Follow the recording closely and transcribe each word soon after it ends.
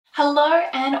Hello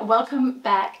and welcome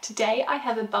back. Today I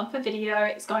have a bumper video.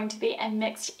 It's going to be a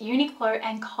mixed UNIQLO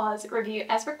and COS review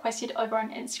as requested over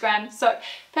on Instagram. So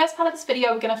first part of this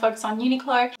video we're going to focus on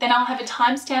UNIQLO, then I'll have a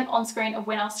timestamp on screen of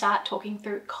when I'll start talking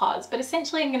through COS. But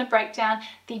essentially I'm going to break down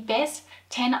the best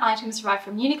 10 items to buy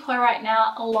from UNIQLO right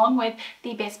now, along with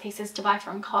the best pieces to buy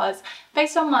from COS,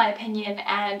 based on my opinion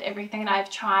and everything that I've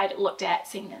tried, looked at,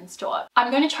 seen in store. I'm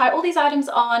going to try all these items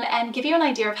on and give you an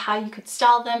idea of how you could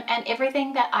style them, and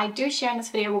everything that I do share in this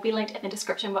video will be linked in the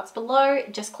description box below.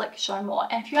 Just click show more.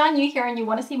 And if you are new here and you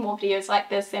want to see more videos like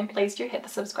this, then please do hit the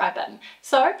subscribe button.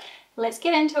 So let's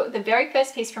get into it. The very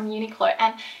first piece from UNIQLO,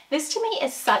 and this to me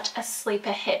is such a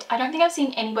sleeper hit. I don't think I've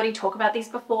seen anybody talk about these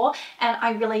before, and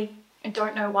I really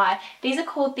don't know why. These are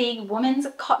called the Women's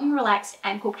Cotton Relaxed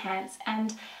Ankle Pants,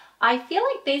 and I feel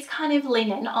like these kind of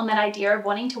lean in on that idea of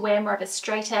wanting to wear more of a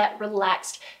straighter,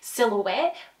 relaxed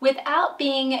silhouette without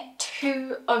being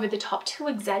too over the top, too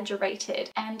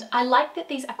exaggerated. And I like that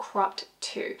these are cropped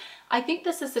too. I think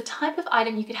this is the type of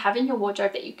item you could have in your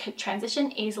wardrobe that you could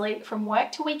transition easily from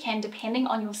work to weekend, depending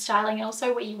on your styling and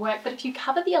also where you work. But if you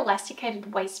cover the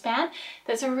elasticated waistband,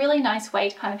 that's a really nice way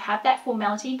to kind of have that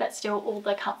formality but still all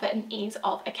the comfort and ease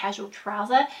of a casual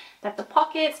trouser. They have the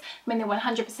pockets, I mean, they're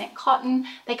 100% cotton.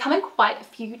 They come in quite a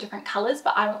few different colors,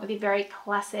 but I went with a very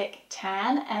classic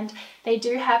tan, and they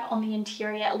do have on the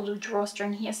interior a little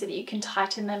drawstring here so that you can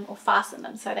tighten them or fasten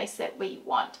them so they sit where you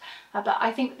want. But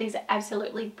I think these are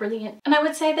absolutely brilliant, and I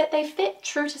would say that they fit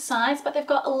true to size, but they've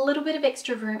got a little bit of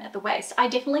extra room at the waist. I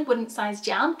definitely wouldn't size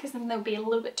down because then they'll be a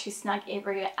little bit too snug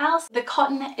everywhere else. The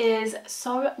cotton is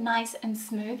so nice and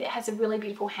smooth. It has a really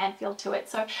beautiful hand feel to it.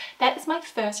 So that is my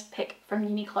first pick from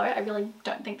UNIQLO. I really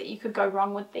don't think that you could go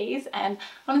wrong with these, and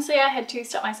honestly I had to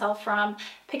stop myself from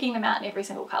picking them out in every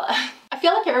single color. I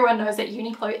feel like everyone knows that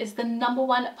UNIQLO is the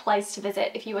 #1 place to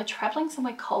visit if you are traveling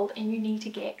somewhere cold and you need to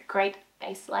get great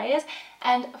base layers.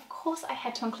 And of course I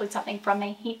had to include something from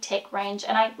their Heat Tech range,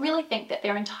 and I really think that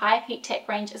their entire Heat Tech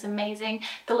range is amazing.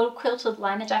 The little quilted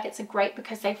liner jackets are great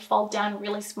because they fold down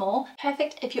really small,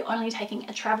 perfect if you're only taking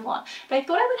a travel on. But I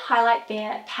thought I would highlight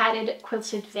their padded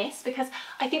quilted vest because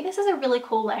I think this is a really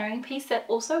cool layering piece that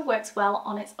also works well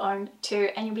on its own too,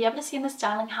 and you'll be able to see in the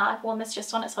styling how I've worn this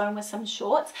just on its own with some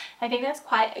shorts. I think that's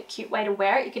quite a cute way to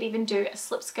wear it. You could even do a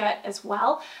slip skirt as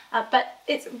well, but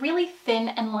it's really thin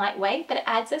and lightweight, but it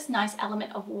adds this nice element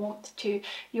of warmth to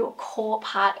your core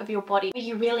part of your body where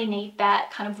you really need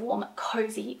that kind of warm,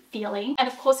 cozy feeling. And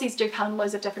of course these do come in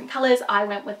loads of different colors. I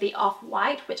went with the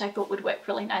off-white, which I thought would work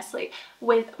really nicely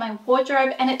with my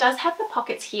wardrobe, and it does have the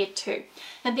pockets here too.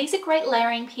 Now these are great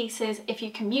layering pieces if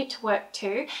you commute to work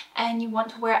too and you want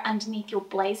to wear it underneath your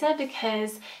blazer,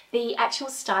 because the actual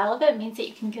style of it means that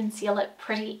you can conceal it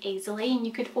pretty easily, and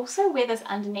you could also wear this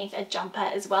underneath a jumper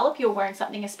as well if you're wearing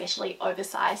something especially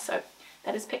oversized. So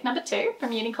that is pick #2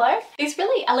 from UNIQLO. These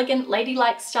really elegant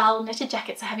ladylike style knitted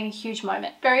jackets are having a huge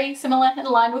moment. Very similar in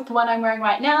line with the one I'm wearing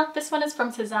right now. This one is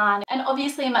from Cezanne, and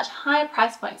obviously a much higher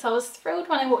price point. So I was thrilled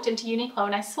when I walked into UNIQLO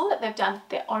and I saw that they've done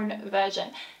their own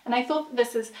version. And I thought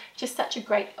this is just such a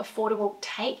great affordable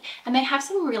take, and they have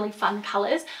some really fun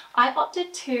colors. I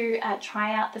opted to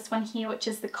try out this one here, which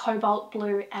is the cobalt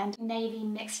blue and navy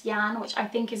mixed yarn, which I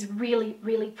think is really,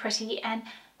 really pretty and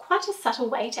quite a subtle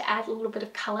way to add a little bit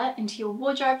of color into your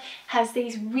wardrobe. Has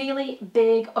these really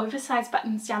big oversized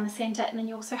buttons down the center, and then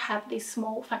you also have these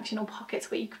small functional pockets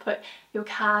where you could put your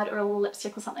card or a little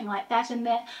lipstick or something like that in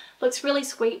there. Looks really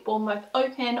sweet, worn both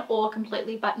open or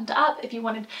completely buttoned up if you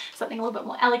wanted something a little bit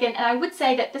more elegant. And I would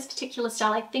say that this particular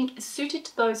style I think is suited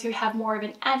to those who have more of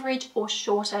an average or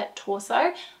shorter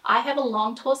torso. I have a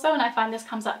long torso and I find this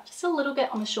comes up just a little bit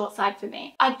on the short side for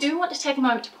me. I do want to take a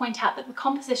moment to point out that the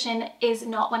composition is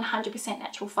not 100%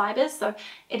 natural fibers, so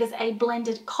it is a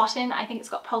blended cotton. I think it's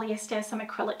got polyester, some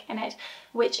acrylic in it,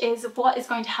 which is what is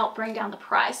going to help bring down the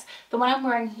price. The one I'm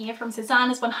wearing here from Cezanne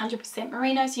is 100%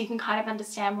 merino, so you can kind of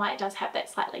understand why it does have that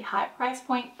slightly higher price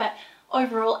point, but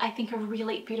overall I think a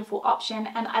really beautiful option,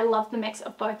 and I love the mix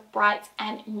of both brights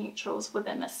and neutrals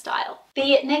within this style.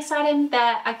 The next item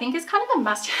that I think is kind of a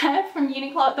must-have from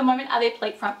UNIQLO at the moment are their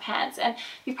pleat front pants, and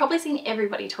you've probably seen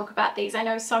everybody talk about these. I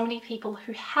know so many people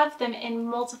who have them in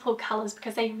multiple colors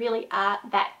because they really are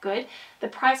that good. The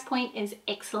price point is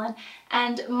excellent,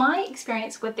 and my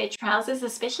experience with their trousers,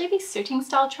 especially these suiting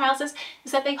style trousers,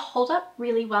 is that they hold up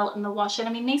really well in the wash. And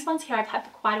I mean, these ones here I've had for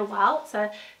quite a while. It's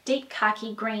a deep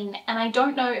khaki green, and I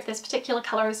don't know if this particular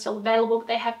color is still available, but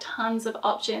they have tons of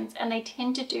options, and they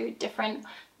tend to do different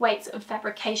weights of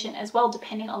fabrication as well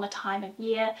depending on the time of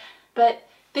year. But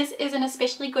this is an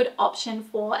especially good option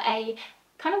for a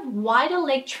kind of wider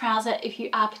leg trouser if you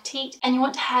are petite and you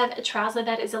want to have a trouser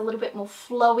that is a little bit more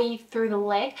flowy through the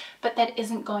leg, but that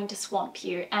isn't going to swamp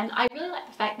you. And I really like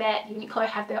the fact that UNIQLO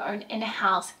have their own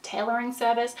in-house tailoring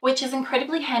service, which is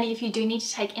incredibly handy if you do need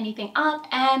to take anything up.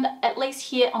 And at least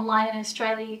here online in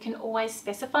Australia, you can always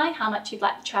specify how much you'd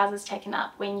like the trousers taken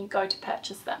up when you go to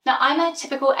purchase them. Now, I'm a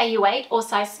typical AU8 or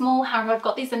size small. However, I've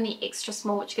got these in the extra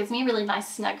small, which gives me a really nice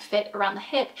snug fit around the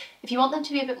hip. If you want them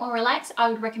to be a bit more relaxed, I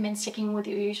would recommend sticking with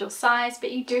your usual size,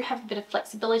 but you do have a bit of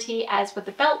flexibility, as with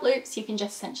the belt loops, you can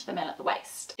just cinch them in at the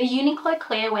waist. The UNIQLO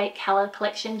Clear Weight Colour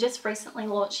collection just recently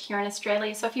launched here in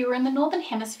Australia, so if you were in the Northern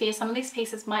Hemisphere, some of these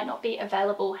pieces might not be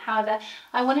available. However,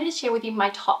 I wanted to share with you my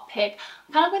top pick.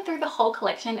 I kind of went through the whole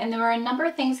collection and there were a number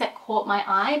of things that caught my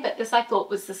eye, but this I thought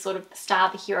was the sort of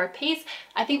star, the hero piece.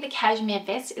 I think the cashmere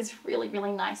vest is really,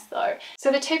 really nice though.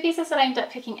 So the two pieces that I ended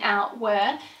up picking out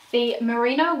were the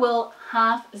merino wool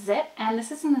half zip, and this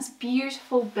is in this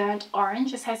beautiful burnt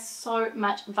orange. This has so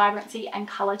much vibrancy and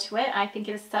color to it. I think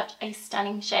it is such a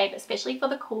stunning shade, especially for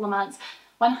the cooler months.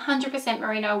 100%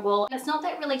 merino wool. And it's not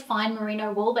that really fine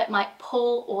merino wool that might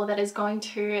pull or that is going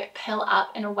to pill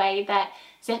up in a way that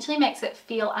essentially makes it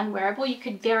feel unwearable. You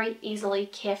could very easily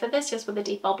care for this just with a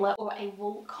deep bobbler or a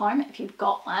wool comb if you've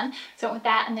got one. So with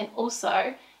that, and then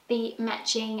also the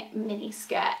matching mini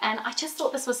skirt, and I just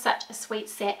thought this was such a sweet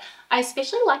set. I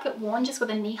especially like it worn just with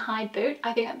a knee-high boot.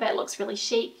 I think that looks really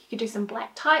chic. You could do some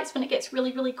black tights when it gets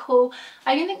really, really cool.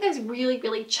 I do think those really,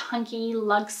 really chunky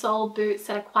lug sole boots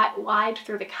that are quite wide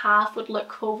through the calf would look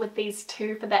cool with these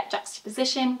two for that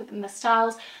juxtaposition within the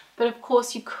styles. But of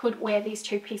course you could wear these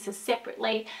two pieces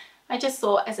separately. I just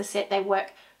thought as a set they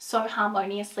work so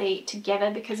harmoniously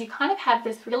together because you kind of have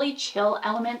this really chill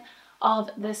element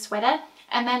of the sweater,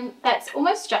 and then that's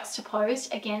almost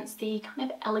juxtaposed against the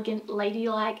kind of elegant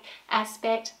ladylike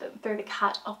aspect through the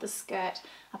cut of the skirt,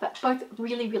 but both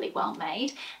really, really well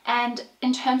made. And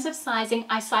in terms of sizing,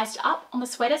 I sized up on the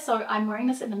sweater, so I'm wearing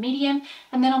this in the medium,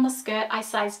 and then on the skirt I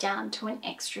sized down to an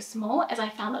extra small, as I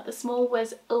found that the small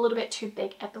was a little bit too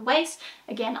big at the waist.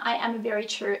 Again, I am a very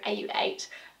true AU8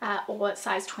 or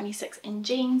size 26 in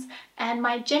jeans, and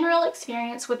my general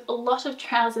experience with a lot of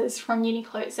trousers from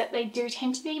UNIQLO is that they do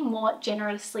tend to be more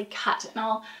generously cut, and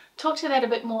I'll talk to that a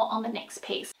bit more on the next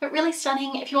piece. But really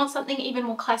stunning. If you want something even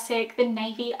more classic, the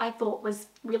navy I thought was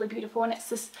really beautiful, and it's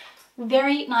this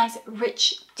very nice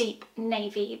rich deep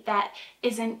navy that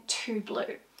isn't too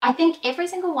blue. I think every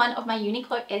single one of my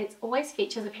UNIQLO edits always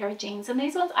features a pair of jeans, and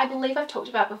these ones I believe I've talked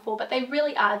about before, but they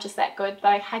really are just that good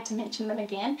that I had to mention them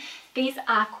again. These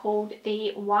are called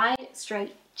the wide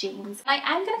straight jeans. I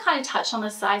am going to kind of touch on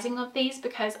the sizing of these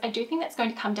because I do think that's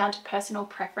going to come down to personal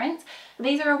preference.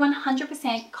 These are a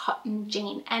 100% cotton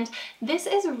jean, and this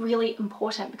is really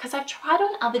important because I've tried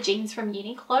on other jeans from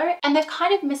UNIQLO and they've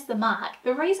kind of missed the mark.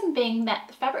 The reason being that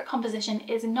the fabric composition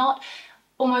is not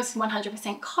almost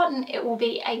 100% cotton. It will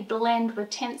be a blend with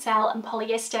tensile and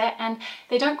polyester, and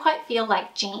they don't quite feel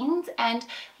like jeans. And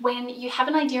when you have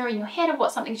an idea in your head of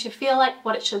what something should feel like,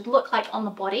 what it should look like on the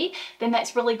body, then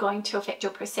that's really going to affect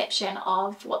your perception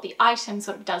of what the item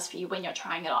sort of does for you when you're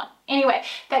trying it on. Anyway,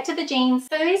 back to the jeans.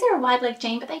 So these are a wide leg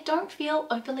jean, but they don't feel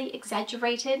overly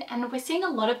exaggerated, and we're seeing a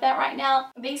lot of that right now.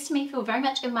 These to me feel very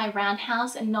much in my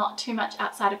roundhouse and not too much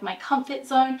outside of my comfort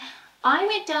zone. I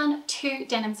went down 2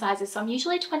 denim sizes, so I'm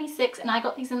usually 26 and I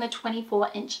got these in the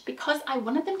 24 inch because I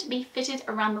wanted them to be fitted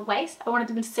around the waist. I wanted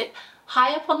them to sit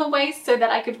high up on the waist so that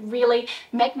I could really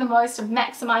make the most of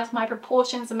maximize my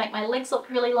proportions and make my legs look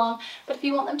really long. But if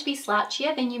you want them to be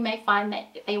slouchier, then you may find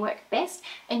that they work best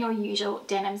in your usual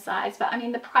denim size. But I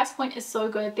mean, the price point is so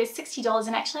good. They're $60,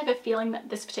 and actually I have a feeling that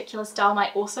this particular style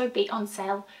might also be on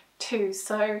sale too.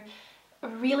 So a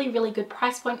really, really good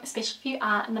price point, especially if you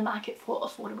are in the market for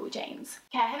affordable jeans.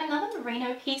 Okay, I have another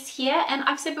merino piece here, and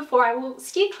I've said before I will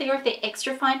steer clear of the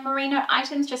extra fine merino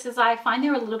items just as I find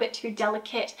they're a little bit too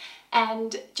delicate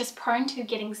and just prone to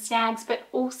getting snags, but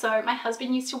also my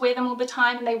husband used to wear them all the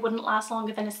time and they wouldn't last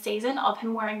longer than a season of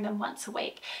him wearing them once a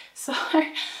week. So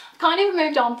I've kind of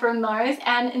moved on from those,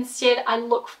 and instead I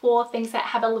look for things that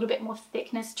have a little bit more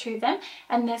thickness to them,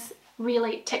 and this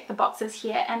really tick the boxes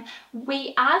here. And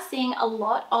we are seeing a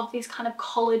lot of these kind of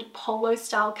collared polo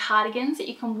style cardigans that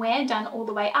you can wear done all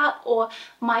the way up, or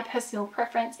my personal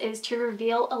preference is to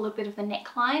reveal a little bit of the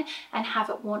neckline and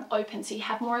have it worn open so you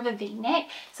have more of a V-neck.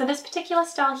 So this particular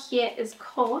style here is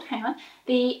called, hang on,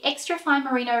 the extra fine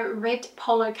merino ribbed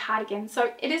polo cardigan.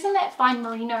 So it isn't that fine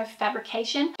merino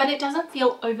fabrication, but it doesn't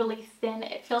feel overly thin.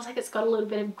 It feels like it's got a little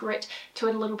bit of grit to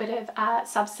it, a little bit of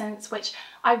substance, which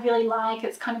I really like.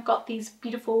 It's kind of got these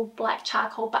beautiful black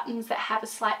charcoal buttons that have a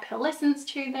slight pearlescence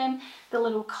to them. The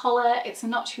little collar, it's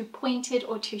not too pointed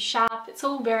or too sharp. It's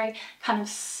all very kind of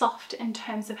soft in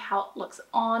terms of how it looks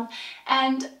on.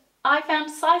 And I found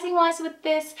sizing wise with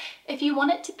this, if you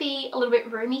want it to be a little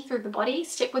bit roomy through the body,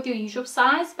 stick with your usual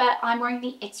size, but I'm wearing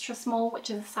the extra small, which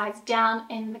is a size down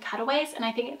in the cutaways, and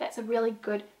I think that's a really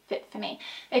good fit for me.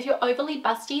 If you're overly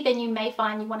busty, then you may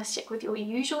find you want to stick with your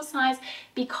usual size,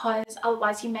 because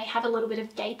otherwise you may have a little bit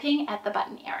of gaping at the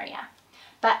button area.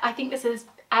 But I think this is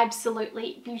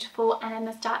absolutely beautiful and in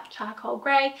this dark charcoal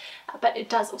grey, but it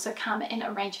does also come in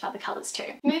a range of other colours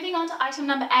too. Moving on to item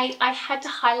number 8, I had to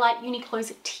highlight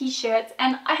UNIQLO's t-shirts,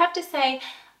 and I have to say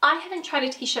I haven't tried a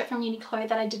t-shirt from UNIQLO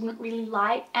that I didn't really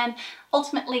like, and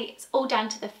ultimately it's all down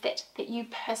to the fit that you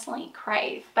personally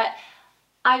crave. But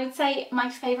I would say my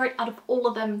favourite out of all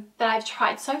of them that I've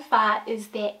tried so far is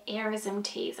their Airism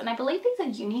tees, and I believe these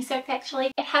are unisex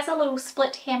actually. It has a little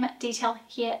split hem detail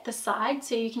here at the side,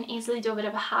 so you can easily do a bit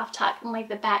of a half tuck and leave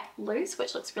the back loose,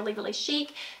 which looks really, really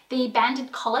chic. The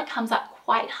banded collar comes up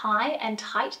quite high and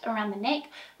tight around the neck,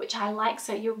 which I like,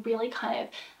 so you're really kind of,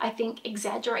 I think,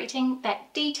 exaggerating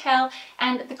that detail.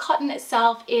 And the cotton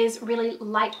itself is really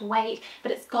lightweight,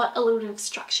 but it's got a little bit of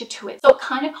structure to it, so it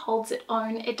kind of holds its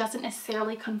own. It doesn't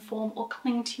necessarily conform or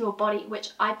cling to your body, which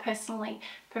I personally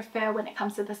prefer when it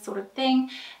comes to this sort of thing.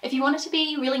 If you want it to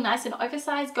be really nice and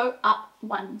oversized, go up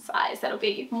one size. That'll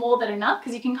be more than enough,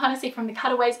 because you can kind of see from the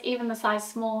cutaways, even the size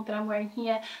small that I'm wearing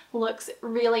here looks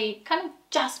really kind of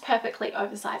just perfectly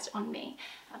oversized on me.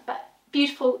 But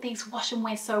beautiful, these wash and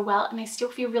wear so well, and they still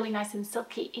feel really nice and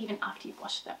silky even after you've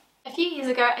washed them. A few years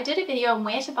ago, I did a video on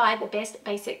where to buy the best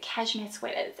basic cashmere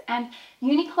sweaters, and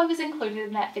UNIQLO was included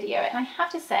in that video. And I have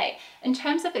to say, in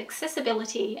terms of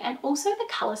accessibility and also the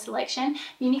colour selection,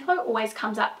 UNIQLO always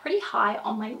comes up pretty high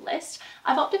on my list.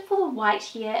 I've opted for the white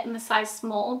here in the size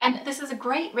small, and this is a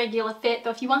great regular fit,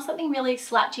 though if you want something really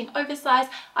slouchy and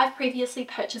oversized, I've previously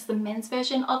purchased the men's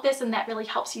version of this, and that really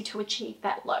helps you to achieve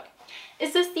that look.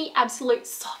 Is this the absolute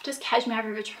softest cashmere I've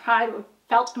ever tried or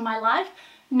felt in my life?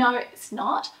 No, it's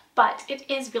not. But it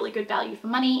is really good value for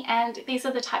money, and these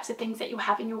are the types of things that you'll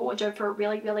have in your wardrobe for a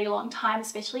really, really long time,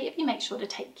 especially if you make sure to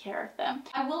take care of them.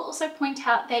 I will also point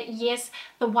out that yes,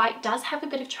 the white does have a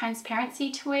bit of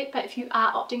transparency to it, but if you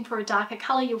are opting for a darker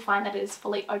color, you'll find that it is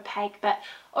fully opaque. But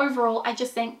overall, I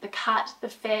just think the cut, the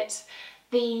fit,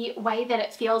 the way that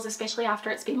it feels, especially after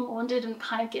it's been laundered and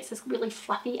kind of gets this really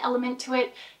fluffy element to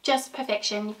it, just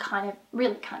perfection. You kind of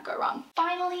really can't go wrong.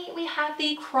 Finally, we have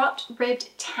the cropped ribbed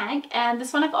tank, and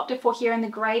this one I've opted for here in the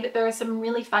grey, but there are some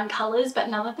really fun colours, but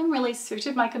none of them really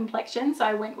suited my complexion, so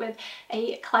I went with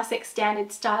a classic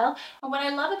standard style. And what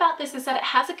I love about this is that it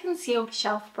has a concealed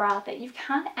shelf bra that you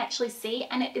can't actually see,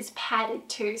 and it is padded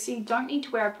too, so you don't need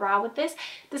to wear a bra with this.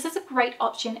 This is a great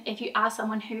option if you are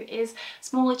someone who is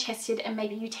smaller chested and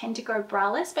maybe you tend to go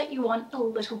braless, but you want a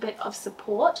little bit of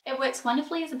support. It works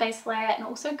wonderfully as a base layer and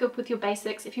also good with your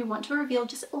basics if you want to reveal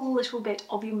just a little bit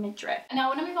of your midriff. Now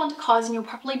I want to move on to COS, and you'll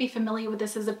probably be familiar with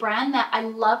this as a brand that I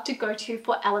love to go to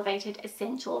for elevated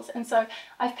essentials. And so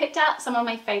I've picked out some of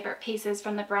my favorite pieces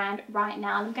from the brand right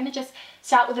now, and I'm going to just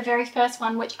start with the very first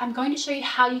one, which I'm going to show you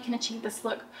how you can achieve this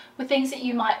look with things that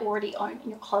you might already own in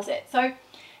your closet. So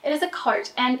it is a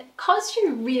coat, and COS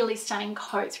do really stunning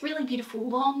coats, really beautiful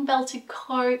long belted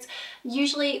coats,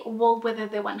 usually wool, whether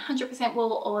they're 100%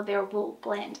 wool or they're a wool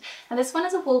blend. And this one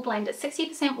is a wool blend. It's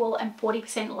 60% wool and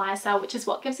 40% lyocell, which is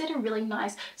what gives it a really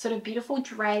nice sort of beautiful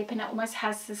drape, and it almost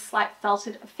has this slight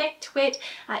felted effect to it.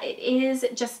 It is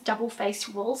just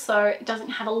double-faced wool, so it doesn't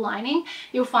have a lining.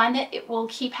 You'll find that it will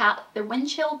keep out the wind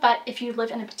chill, but if you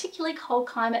live in a particularly cold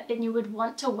climate, then you would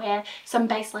want to wear some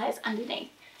base layers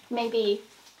underneath. Maybe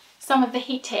some of the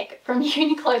heat tech from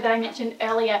UNIQLO that I mentioned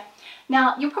earlier.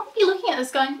 Now you'll probably be looking at this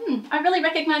going, I really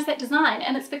recognize that design,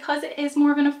 and it's because it is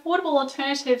more of an affordable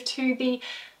alternative to the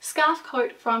scarf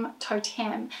coat from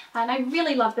Totem. And I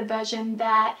really love the version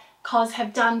that COS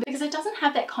have done because it doesn't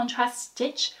have that contrast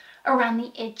stitch around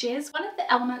the edges. One of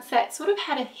the elements that sort of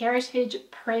had a heritage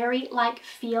prairie-like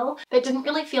feel that didn't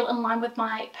really feel in line with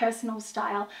my personal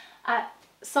style.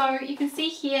 So you can see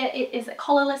here it is a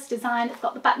collarless design. It's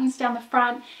got the buttons down the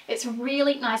front. It's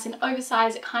really nice and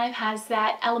oversized. It kind of has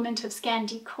that element of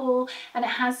Scandi cool, and it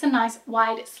has some nice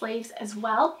wide sleeves as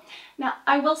well. Now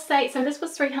I will say, so this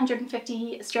was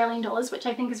 350 Australian dollars, which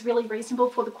I think is really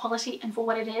reasonable for the quality and for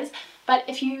what it is. But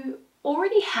if you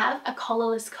already have a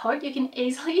collarless coat, you can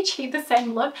easily achieve the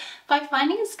same look by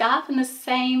finding a scarf in the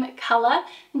same color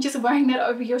and just wearing that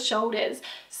over your shoulders.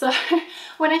 So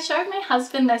when I showed my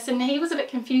husband this, and he was a bit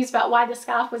confused about why the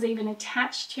scarf was even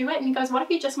attached to it, and he goes, what if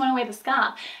you just want to wear the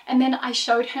scarf? And then I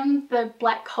showed him the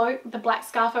black coat, the black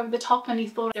scarf over the top, and he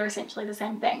thought they're essentially the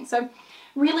same thing. So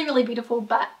really, really beautiful,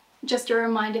 but just a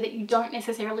reminder that you don't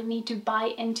necessarily need to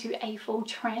buy into a full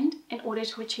trend in order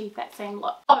to achieve that same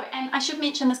look. Oh, and I should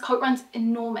mention this coat runs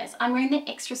enormous. I'm wearing the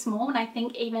extra small, and I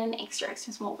think even an extra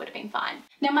small would have been fine.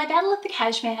 Now, my battle of the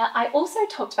cashmere, I also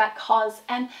talked about COS,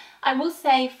 and I will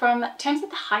say from terms of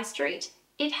the high street,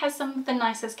 it has some of the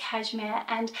nicest cashmere,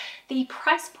 and the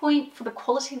price point for the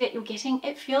quality that you're getting,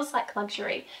 it feels like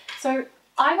luxury. So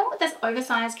I went with this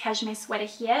oversized cashmere sweater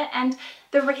here, and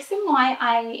the reason why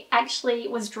I actually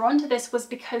was drawn to this was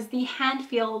because the hand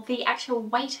feel, the actual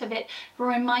weight of it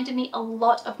reminded me a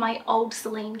lot of my old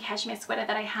Celine cashmere sweater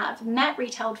that I have, and that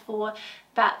retailed for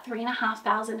about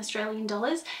 3,500 Australian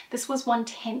dollars. This was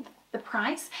 1/10 the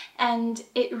price, and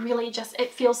it really just,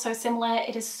 it feels so similar.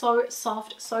 It is so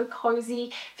soft, so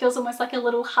cozy, feels almost like a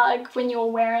little hug when you're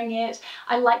wearing it.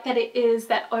 I like that it is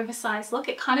that oversized look.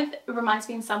 It kind of reminds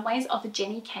me in some ways of the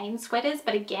Jenny Kane sweaters,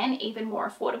 but again, even more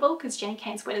affordable, because Jenny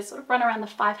Kane sweaters sort of run around the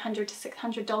 $500 to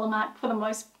 $600 mark for the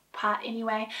most part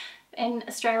anyway in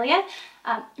Australia.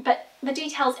 But the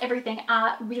details, everything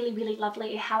are really, really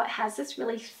lovely. How it has this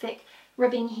really thick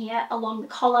ribbing here along the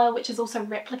collar, which is also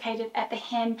replicated at the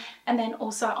hem, and then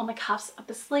also on the cuffs of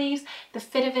the sleeves. The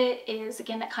fit of it is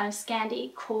again that kind of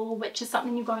Scandi cool, which is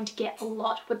something you're going to get a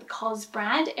lot with the COS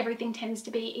brand. Everything tends to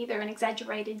be either an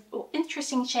exaggerated or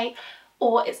interesting shape,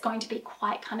 or it's going to be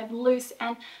quite kind of loose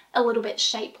and a little bit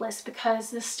shapeless,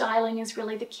 because the styling is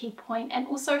really the key point, and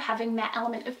also having that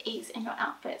element of ease in your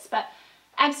outfits. But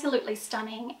absolutely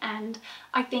stunning, and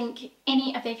I think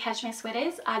any of their cashmere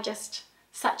sweaters are just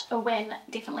such a win,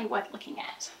 definitely worth looking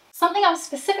at. Something I was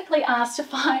specifically asked to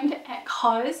find at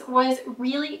COS was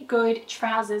really good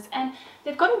trousers, and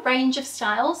they've got a range of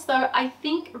styles, so I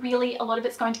think really a lot of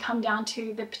it's going to come down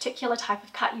to the particular type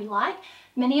of cut you like.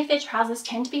 Many of their trousers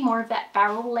tend to be more of that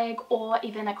barrel leg or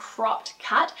even a cropped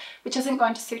cut, which isn't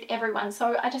going to suit everyone.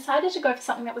 So I decided to go for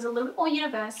something that was a little bit more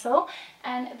universal,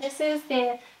 and this is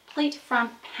their pleat front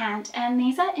pant, and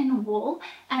these are in wool,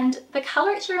 and the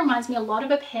color actually reminds me a lot of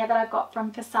a pair that I've got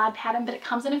from Facade Pattern, but it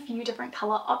comes in a few different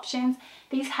color options.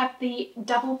 These have the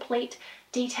double pleat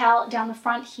detail down the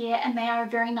front here, and they are a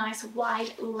very nice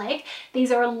wide leg.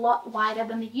 These are a lot wider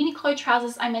than the UNIQLO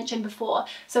trousers I mentioned before.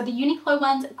 So the UNIQLO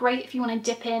ones, great if you want to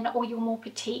dip in or you're more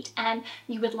petite and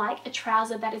you would like a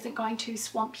trouser that isn't going to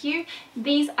swamp you.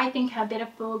 These I think are better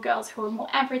for girls who are more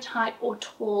average height or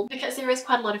tall, because there is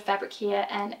quite a lot of fabric here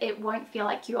and it won't feel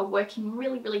like you are working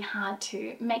really, really hard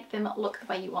to make them look the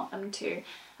way you want them to.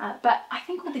 But I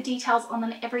think with the details on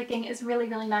them, everything is really,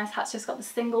 really nice. How it's just got the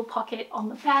single pocket on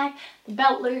the back, the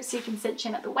belt loop so you can cinch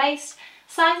in at the waist.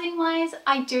 Sizing wise,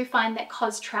 I do find that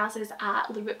COS trousers are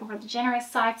a little bit more on the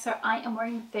generous side, so I am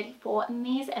wearing the 34 in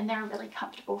these, and they're a really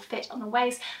comfortable fit on the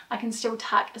waist. I can still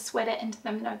tuck a sweater into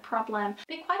them, no problem.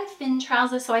 They're quite a thin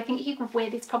trouser, so I think you could wear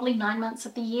these probably 9 months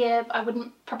of the year. I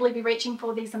wouldn't probably be reaching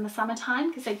for these in the summertime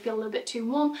because they'd feel a little bit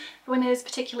too warm. But when it is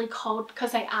particularly cold,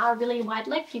 because they are really wide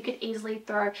leg, you could easily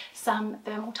throw some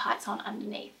thermal tights on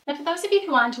underneath. Now, for those of you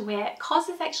who aren't aware, COS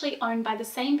is actually owned by the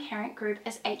same parent group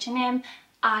as H&M,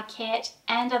 Arket,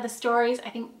 and Other Stories.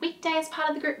 I think Weekday is part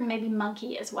of the group, and maybe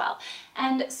Monkey as well.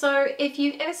 And so if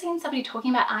you've ever seen somebody talking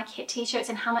about Arket t-shirts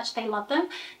and how much they love them,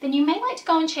 then you may like to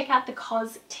go and check out the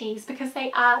COS tees, because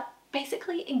they are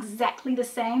basically exactly the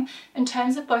same in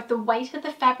terms of both the weight of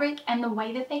the fabric and the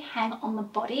way that they hang on the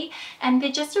body, and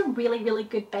they're just a really, really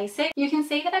good basic. You can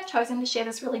see that I've chosen to share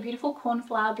this really beautiful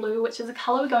cornflower blue, which is a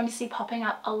color we're going to see popping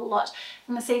up a lot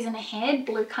in the season ahead.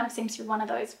 Blue kind of seems to be one of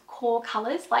those core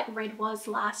colors like red was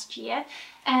last year,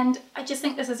 and I just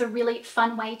think this is a really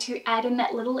fun way to add in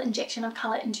that little injection of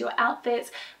color into your outfits,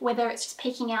 whether it's just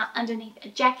peeking out underneath a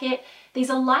jacket. These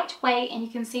are lightweight, and you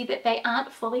can see that they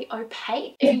aren't fully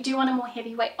opaque. If you do want a more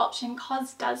heavyweight option,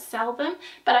 COS does sell them,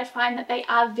 but I find that they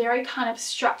are very kind of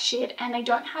structured and they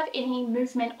don't have any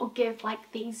movement or give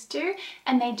like these do,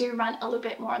 and they do run a little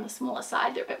bit more on the smaller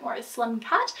side. They're a bit more a slim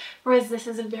cut, whereas this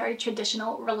is a very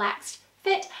traditional relaxed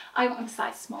fit. I went with a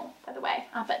size small, by the way,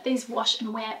 but these wash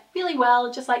and wear really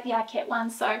well, just like the Arket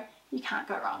ones, so you can't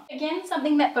go wrong. Again,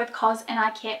 something that both COS and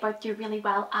UNIQLO both do really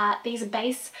well are these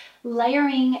base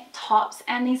layering tops,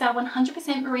 and these are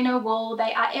 100% merino wool.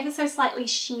 They are ever so slightly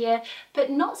sheer,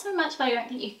 but not so much that I don't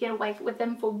think you could get away with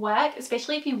them for work,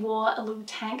 especially if you wore a little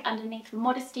tank underneath for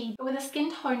modesty. But with a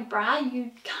skin tone bra, you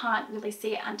can't really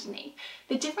see it underneath.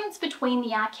 The difference between the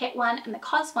UNIQLO one and the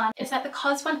COS one is that the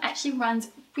COS one actually runs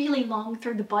really long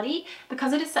through the body.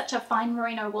 Because it is such a fine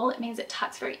merino wool, it means it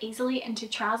tucks very easily into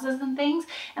trousers and things.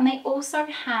 And they also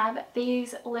have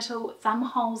these little thumb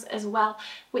holes as well,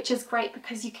 which is great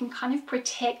because you can kind of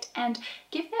protect and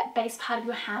give that base part of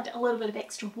your hand a little bit of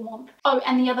extra warmth. Oh,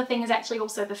 and the other thing is actually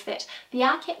also the fit. The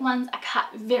UNIQLO ones are cut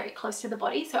very close to the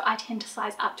body, so I tend to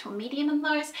size up to a medium in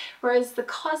those, whereas the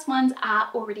COS ones are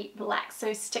already relaxed.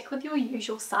 So stick with your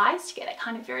usual size to get that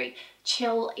kind of very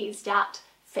chill, eased out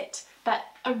fit. But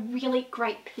a really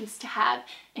great piece to have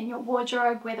in your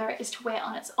wardrobe, whether it is to wear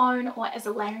on its own or as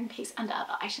a layering piece under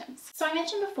other items. So I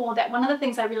mentioned before that one of the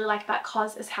things I really like about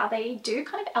COS is how they do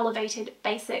kind of elevated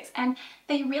basics, and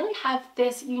they really have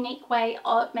this unique way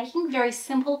of making very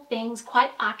simple things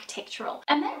quite architectural.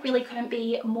 And that really couldn't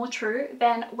be more true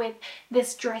than with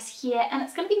this dress here. And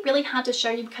it's going to be really hard to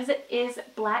show you because it is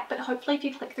black, but hopefully if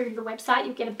you click through the website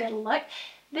you'll get a better look.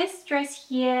 This dress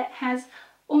here has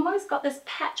almost got this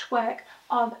patchwork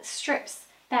of strips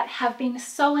that have been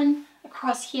sewn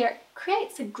across here. It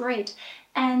creates a grid,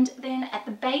 and then at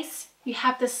the base you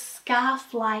have this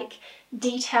scarf-like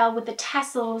detail with the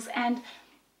tassels, and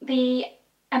the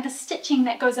stitching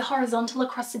that goes horizontal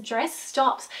across the dress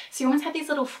stops, so you almost have these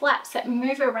little flaps that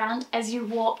move around as you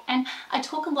walk. And I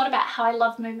talk a lot about how I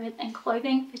love movement in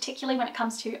clothing, particularly when it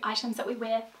comes to items that we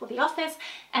wear for the office,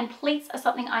 and pleats are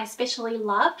something I especially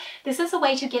love. This is a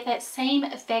way to get that same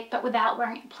effect but without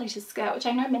wearing a pleated skirt, which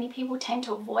I know many people tend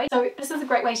to avoid. So this is a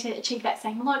great way to achieve that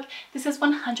same look. This is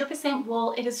 100%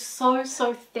 wool. It is so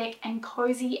thick and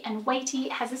cozy and weighty.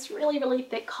 It has this really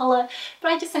thick collar,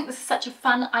 but I just think this is such a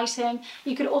fun item.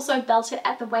 You could also belt it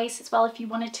at the waist as well if you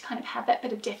wanted to kind of have that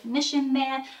bit of definition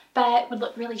there, but would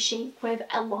look really chic with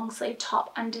a long sleeve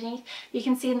top underneath. You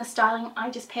can see in the styling I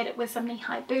just paired it with some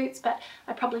knee-high boots, but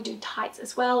I'd probably do tights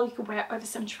as well. You could wear it over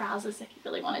some trousers if you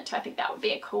really wanted to. I think that would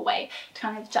be a cool way to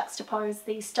kind of juxtapose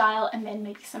the style, and then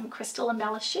maybe some crystal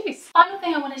embellished shoes. Final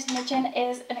thing I wanted to mention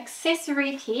is an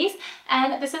accessory piece,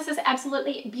 and this is this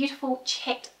absolutely beautiful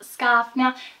checked scarf.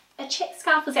 Now, a check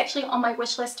scarf was actually on my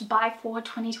wish list to buy for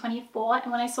 2024,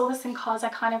 and when I saw this in COS I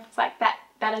kind of was like,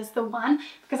 that is the one,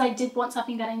 because I did want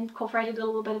something that incorporated a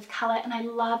little bit of colour, and I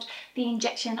loved the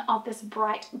injection of this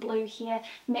bright blue here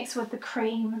mixed with the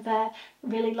cream, the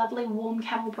really lovely warm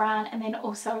camel brown, and then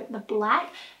also the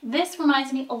black. This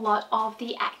reminds me a lot of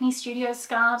the Acne Studio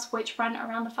scarves, which run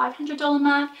around the $500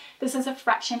 mark. This is a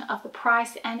fraction of the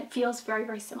price and it feels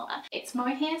very similar. It's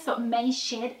mohair, so it may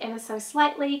shed ever so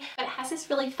slightly, but it has this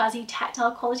really fuzzy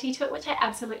tactile quality to it, which I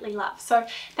absolutely love. So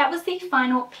that was the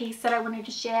final piece that I wanted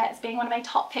to share as being one of my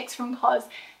top picks from COS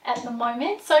at the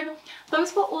moment. So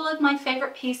those were all of my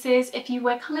favorite pieces. If you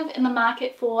were kind of in the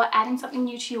market for adding something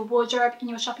new to your wardrobe and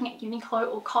you're shopping at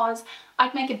UNIQLO or COS,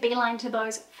 I'd make a beeline to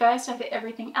those first over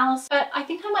everything else. But I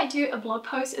think I might do a blog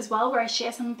post as well where I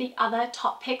share some of the other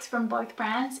top picks from both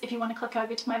brands. If you want to click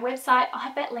over to my website, I'll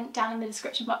have that link down in the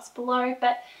description box below.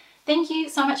 But thank you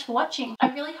so much for watching.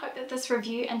 I really hope that this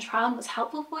review and try on was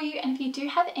helpful for you, and if you do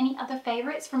have any other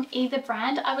favorites from either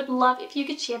brand, I would love if you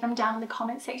could share them down in the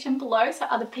comment section below so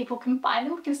other people can find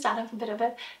them. We can start off a bit of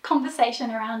a conversation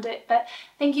around it. But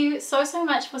thank you so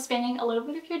much for spending a little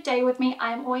bit of your day with me.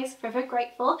 I am always forever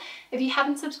grateful. If you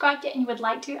haven't subscribed yet and you would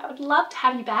like to, I would love to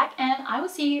have you back, and I will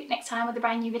see you next time with a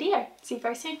brand new video. See you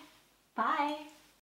very soon. Bye.